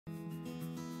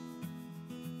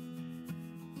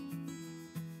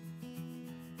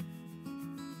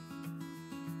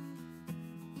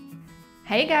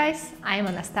Hey guys, I'm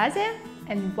Anastasia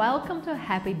and welcome to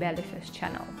Happy Bellyfish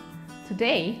channel.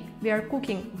 Today we are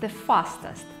cooking the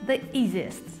fastest, the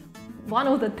easiest, one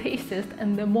of the tastiest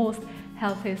and the most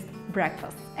healthiest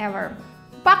breakfasts ever,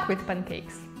 buckwheat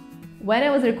pancakes. When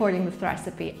I was recording this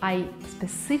recipe, I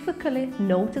specifically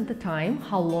noted the time,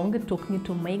 how long it took me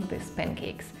to make these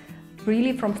pancakes.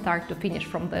 Really from start to finish,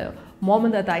 from the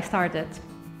moment that I started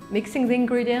mixing the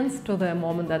ingredients to the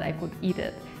moment that I could eat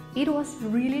it. It was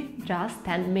really just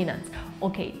 10 minutes.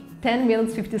 Okay, 10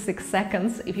 minutes 56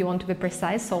 seconds if you want to be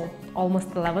precise, so almost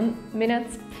 11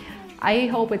 minutes. I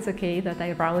hope it's okay that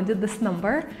I rounded this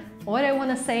number. What I want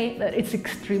to say that it's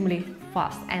extremely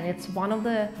fast and it's one of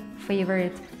the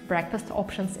favorite breakfast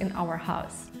options in our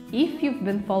house. If you've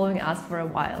been following us for a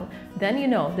while, then you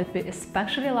know that we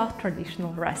especially love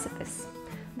traditional recipes.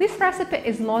 This recipe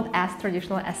is not as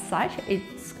traditional as such,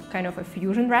 it's kind of a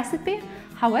fusion recipe.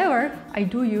 However, I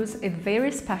do use a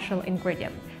very special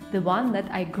ingredient, the one that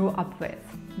I grew up with,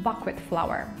 buckwheat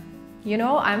flour. You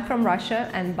know, I'm from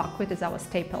Russia and buckwheat is our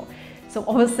staple. So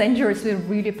over centuries we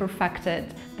really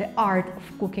perfected the art of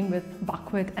cooking with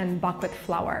buckwheat and buckwheat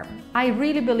flour. I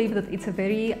really believe that it's a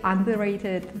very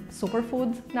underrated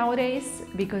superfood nowadays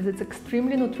because it's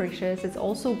extremely nutritious, it's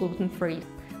also gluten-free.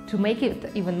 To make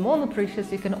it even more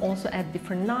nutritious, you can also add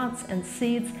different nuts and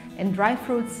seeds and dry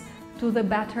fruits to the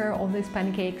batter of these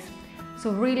pancakes.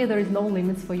 So really there is no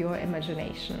limits for your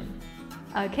imagination.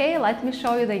 Okay, let me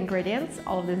show you the ingredients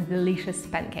of these delicious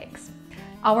pancakes.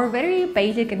 Our very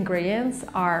basic ingredients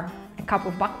are a cup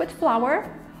of buckwheat flour,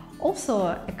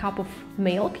 also a cup of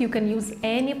milk. You can use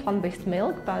any plant-based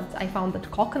milk, but I found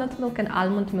that coconut milk and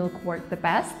almond milk work the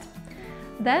best.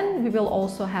 Then we will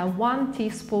also have 1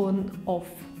 teaspoon of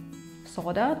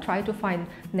soda. Try to find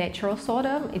natural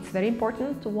soda, it's very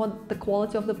important to what the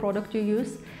quality of the product you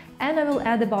use. And I will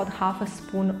add about half a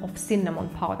spoon of cinnamon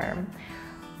powder.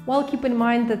 Well, keep in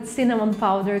mind that cinnamon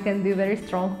powder can be very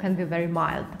strong, can be very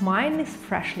mild. Mine is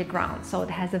freshly ground, so it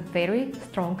has a very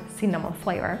strong cinnamon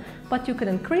flavor, but you can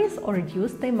increase or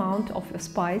reduce the amount of your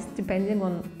spice depending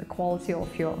on the quality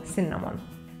of your cinnamon.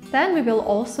 Then we will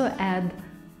also add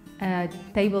a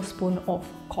tablespoon of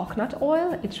coconut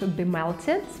oil. It should be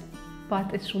melted,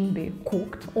 but it shouldn't be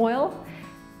cooked oil,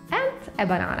 and a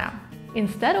banana.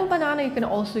 Instead of banana, you can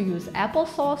also use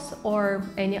applesauce or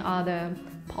any other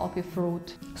pulpy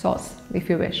fruit sauce if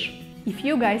you wish. If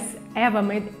you guys ever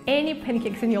made any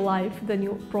pancakes in your life, then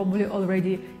you probably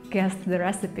already guessed the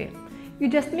recipe. You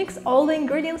just mix all the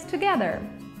ingredients together.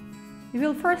 We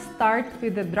will first start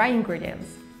with the dry ingredients.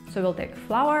 So we'll take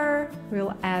flour,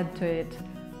 we'll add to it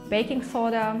baking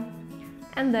soda,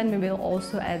 and then we will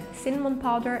also add cinnamon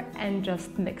powder and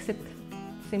just mix it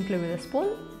simply with a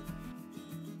spoon.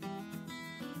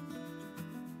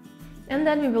 And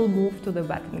then we will move to the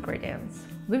wet ingredients.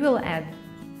 We will add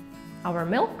our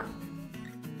milk,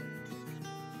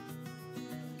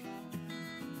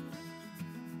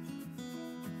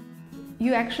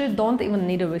 you actually don't even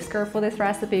need a whisker for this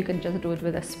recipe, you can just do it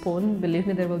with a spoon. Believe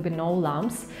me, there will be no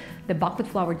lumps. The buckwheat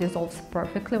flour dissolves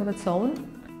perfectly on its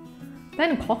own.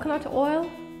 Then coconut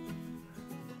oil,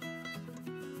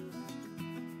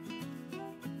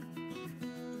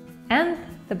 and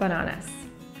the bananas.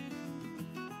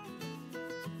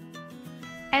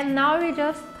 And now we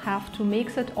just have to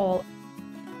mix it all.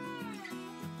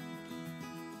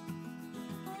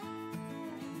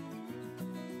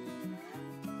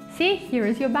 See, here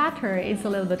is your batter. It's a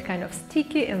little bit kind of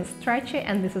sticky and stretchy,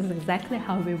 and this is exactly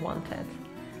how we want it.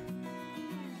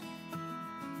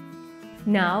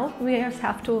 Now we just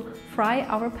have to fry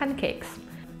our pancakes.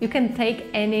 You can take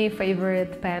any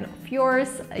favorite pan of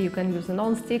yours, you can use a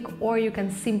non-stick, or you can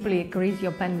simply grease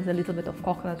your pan with a little bit of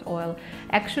coconut oil.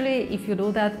 Actually, if you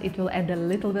do that, it will add a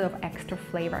little bit of extra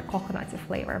flavor, coconutty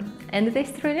flavor. And it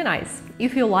tastes really nice,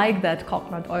 if you like that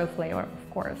coconut oil flavor, of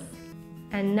course.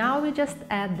 And now we just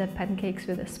add the pancakes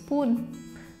with a spoon.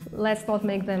 Let's not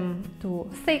make them too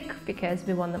thick, because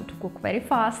we want them to cook very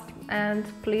fast. And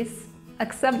please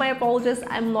accept my apologies,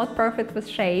 I'm not perfect with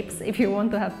shapes. If you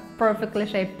want to have perfectly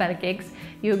shaped pancakes,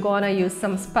 you're gonna use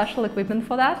some special equipment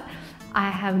for that. I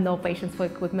have no patience for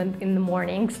equipment in the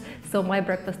mornings, so my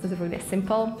breakfast is really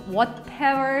simple.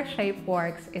 Whatever shape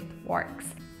works, it works.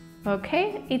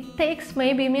 Okay, it takes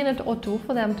maybe a minute or two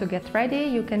for them to get ready.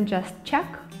 You can just check,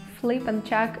 flip and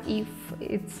check if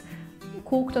it's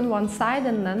cooked on one side,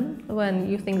 and then when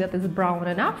you think that it's brown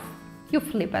enough, you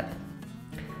flip it.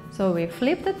 So we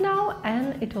flipped it now,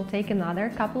 and it will take another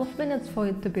couple of minutes for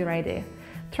it to be ready.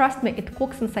 Trust me, it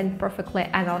cooks inside perfectly,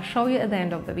 and I'll show you at the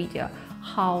end of the video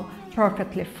how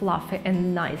perfectly fluffy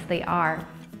and nice they are.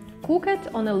 cook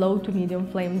it on a low to medium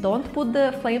flame. Don't put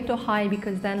the flame too high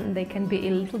because then they can be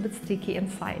a little bit sticky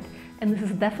inside. And this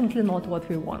is definitely not what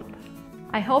we want.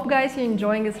 I hope guys you're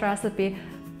enjoying this recipe.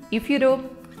 If you do,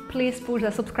 please push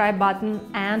the subscribe button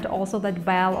and also that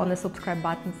bell on the subscribe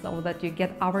button so that you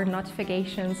get our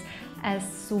notifications as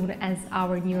soon as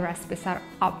our new recipes are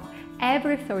up.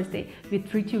 Every Thursday we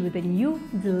treat you with a new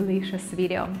delicious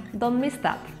video. Don't miss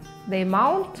that. The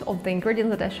amount of the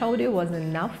ingredients that I showed you was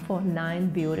enough for 9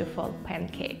 beautiful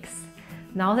pancakes.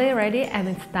 Now they're ready and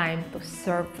it's time to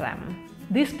serve them.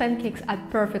 These pancakes are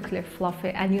perfectly fluffy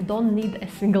and you don't need a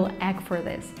single egg for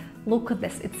this. Look at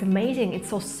this, it's amazing, it's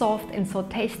so soft and so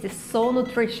tasty, so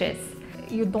nutritious.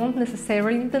 You don't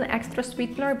necessarily need an extra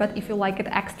sweetener, but if you like it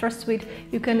extra sweet,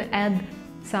 you can add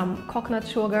some coconut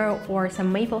sugar or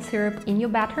some maple syrup in your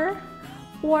batter,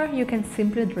 or you can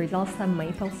simply drizzle some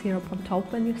maple syrup on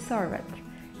top when you serve it.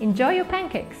 Enjoy your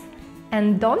pancakes!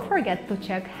 And don't forget to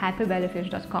check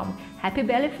happybellyfish.com. Happy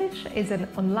Bellyfish is an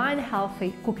online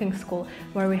healthy cooking school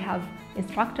where we have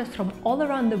instructors from all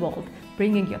around the world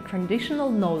bringing you traditional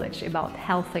knowledge about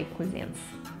healthy cuisines.